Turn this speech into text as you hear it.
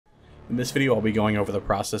In this video, I'll be going over the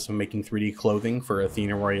process of making 3D clothing for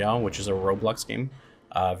Athena Royale, which is a Roblox game.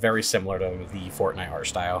 Very similar to the Fortnite art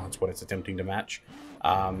style. That's what it's attempting to match.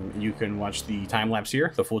 You can watch the time-lapse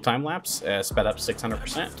here, the full time-lapse, sped up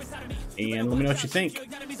 600%. And let me know what you think.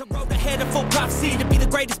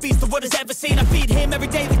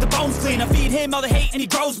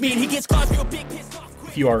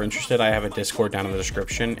 If you are interested, I have a Discord down in the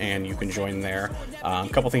description, and you can join there. A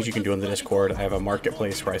couple things you can do in the Discord. I have a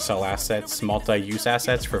marketplace where I sell assets, multi-use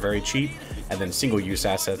assets for very cheap, and then single-use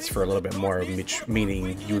assets for a little bit more,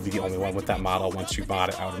 meaning you would be the only one with that model once you bought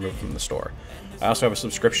it out and moved from the store. I also have a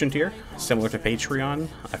subscription tier, similar to Patreon,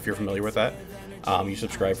 if you're familiar with that. You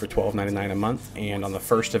subscribe for $12.99 a month, and on the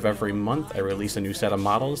first of every month, I release a new set of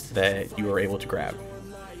models that you are able to grab,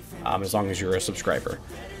 as long as you're a subscriber.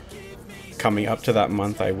 Coming up to that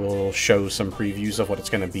month, I will show some previews of what it's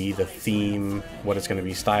going to be, the theme, what it's going to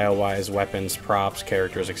be style-wise, weapons, props,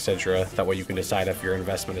 characters, etc. That way you can decide if your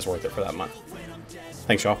investment is worth it for that month.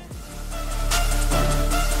 Thanks, y'all.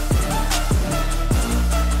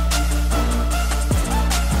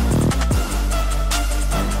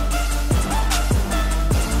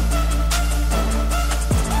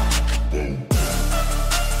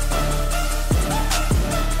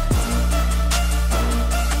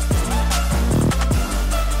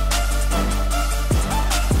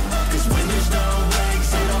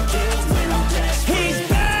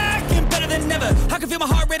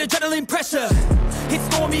 Adrenaline pressure, it's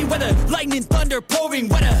stormy weather, lightning, thunder, pouring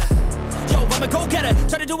weather. Yo, I'm a go-getter,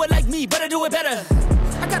 try to do it like me, but I do it better.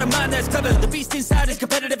 I got a mind that's clever, the beast inside is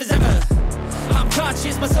competitive as ever. I'm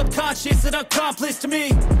conscious, my subconscious, an accomplice to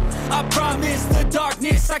me. I promise the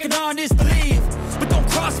darkness, I can honest believe. But don't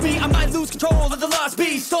cross me, I might lose control of the lost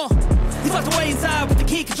beast. He's locked away inside with the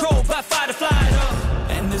key controlled by fight or flight.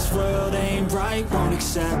 And this world ain't right, won't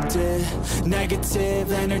accept it.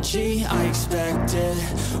 Negative energy, I expect it.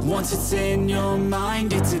 Once it's in your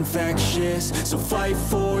mind, it's infectious. So fight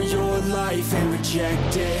for your life and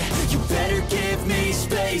reject it. You better give me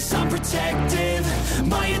space, I'm protective.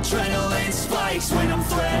 My adrenaline spikes when I'm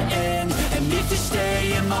threatened. And if you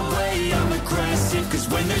stay in my way, I'm aggressive. Cause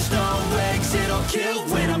when there's no exit, I'll kill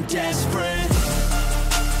when I'm desperate.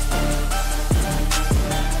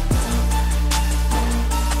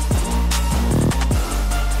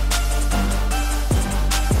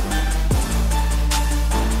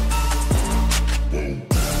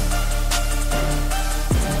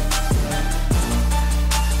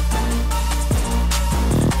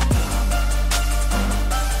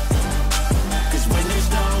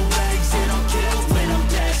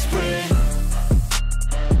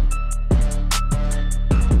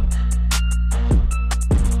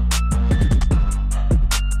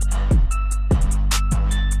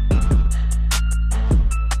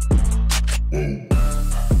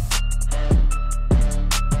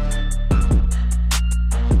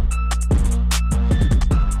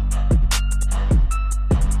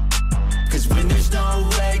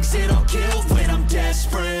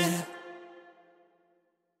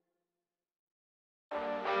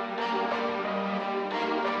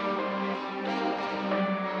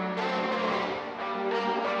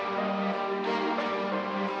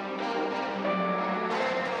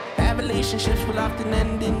 Relationships will often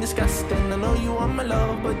end in disgust, and I know you want my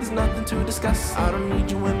love, but there's nothing to discuss. I don't need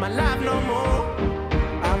you in my life no more.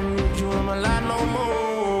 I don't need you in my life no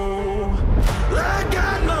more. I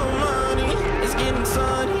got no money, it's getting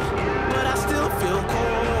sunny, but I still feel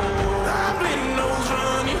cold. I've been nose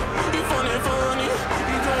running, you funny, you going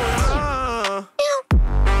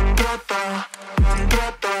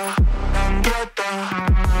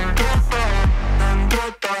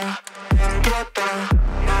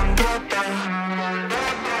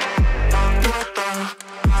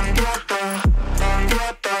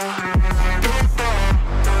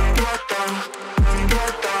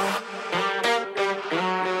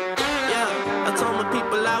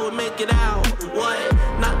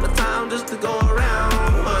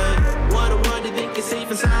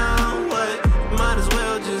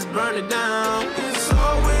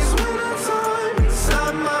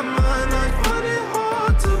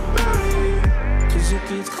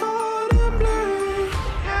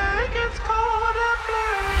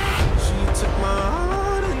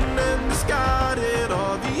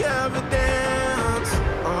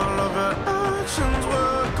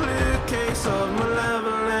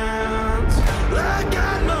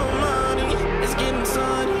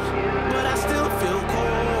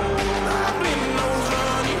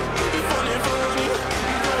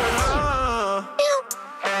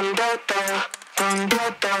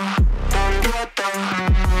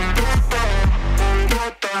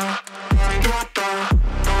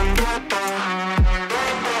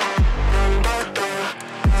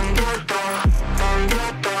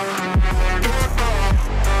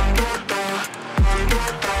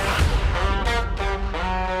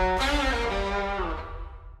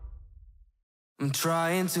I'm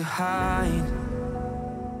trying to hide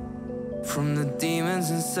from the demons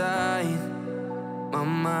inside my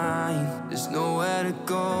mind. There's nowhere to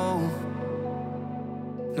go,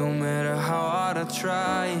 no matter how hard I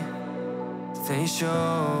try, they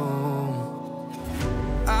show.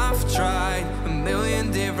 I've tried a million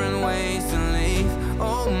different ways to leave.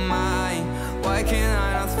 Oh my, why can't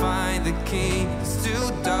I not find the key? It's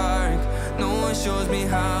too dark, no one shows me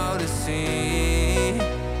how to see.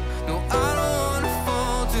 No, I don't wanna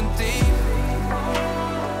fall too deep.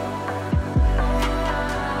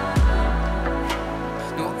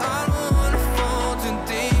 No, I don't wanna fall too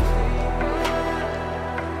deep.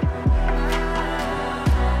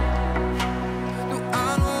 No, I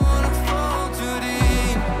don't wanna fall too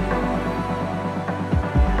deep.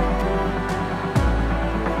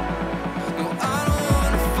 No, I don't wanna fall too deep. No, I don't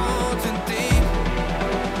wanna fall too deep.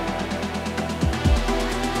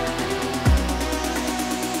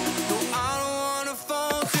 No, I don't wanna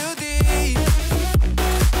fall too deep.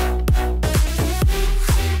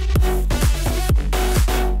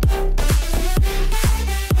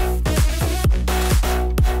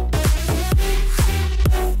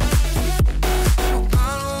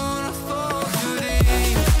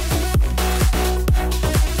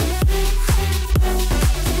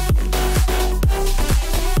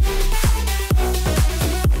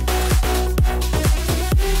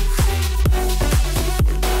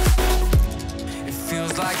 It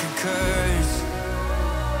feels like a curse,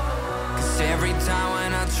 'cause every time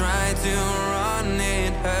when I try to run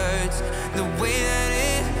it hurts. The way that